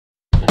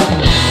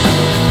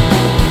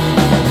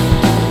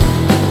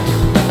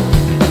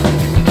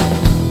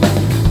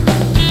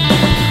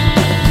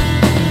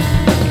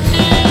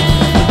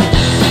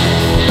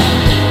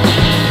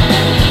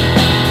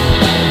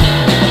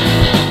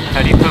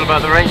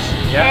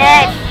Yeah?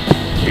 Yes.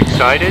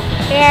 Excited?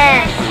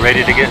 Yes.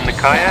 Ready to get in the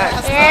kayak?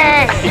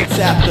 Yes.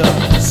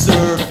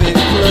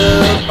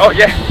 Oh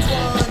yeah.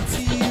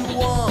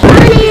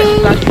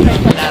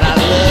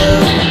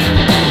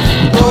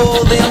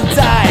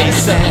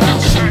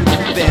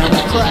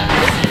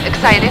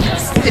 Excited.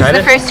 It's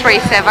the first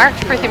race ever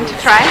for him to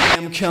try.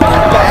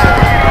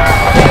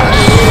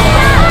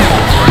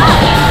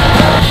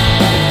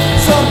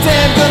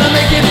 Someday I'm gonna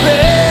make it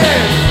big.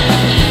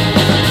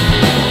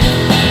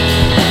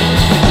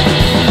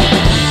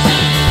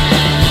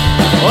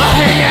 I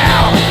hang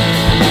out,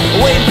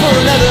 waiting for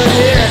another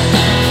hit.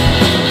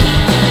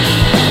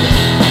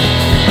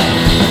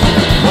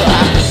 Well, I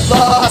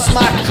lost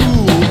my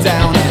cool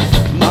down in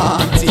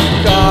Monte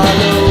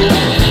Carlo.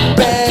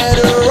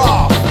 Better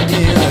off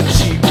in a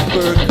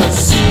cheaper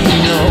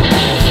casino.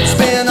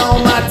 Spend all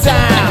my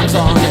times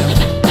on them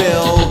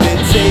velvet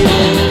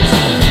tables,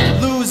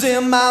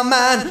 losing my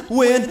mind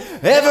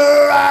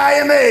whenever I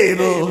am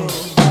able.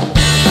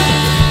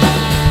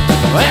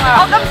 我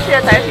今次係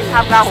第一次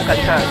參加，好緊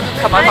張，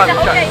琴晚瞓唔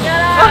着。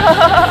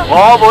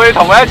我會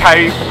同佢一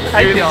齊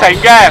完成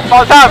嘅，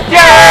放心。耶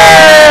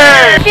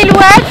I feel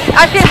wet,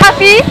 I feel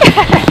happy,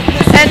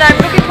 and I'm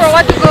looking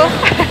forward to go.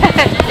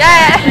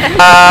 Yeah.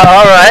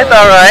 All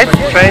right.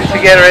 Trying to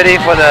get ready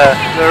for the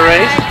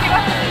race.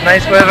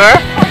 Nice weather.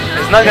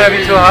 It's not gonna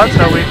be too hot,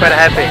 so we're quite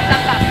happy.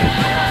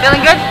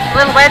 Feeling good? A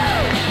little wet.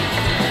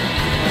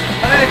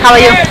 How are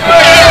you?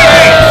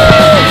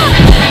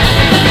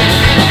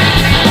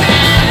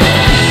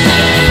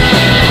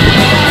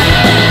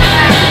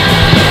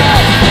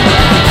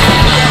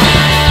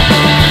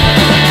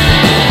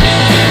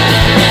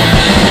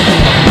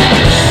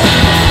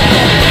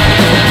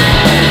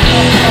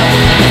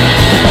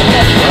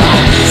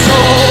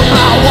 Sold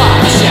my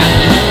watch at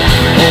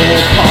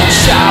old pawn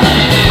shop.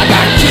 I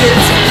got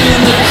kids in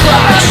the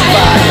crotch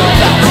by a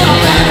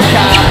fountain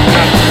car.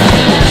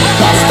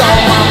 Lost all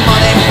my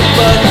money,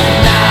 but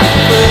not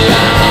for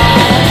long.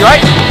 You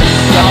right?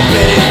 I'll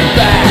get it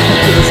back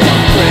 'cause my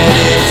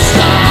credit's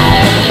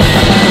strong.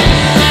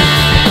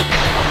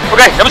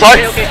 OK，飲水，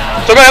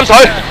做咩飲水？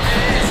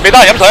未得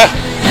閒飲水啊！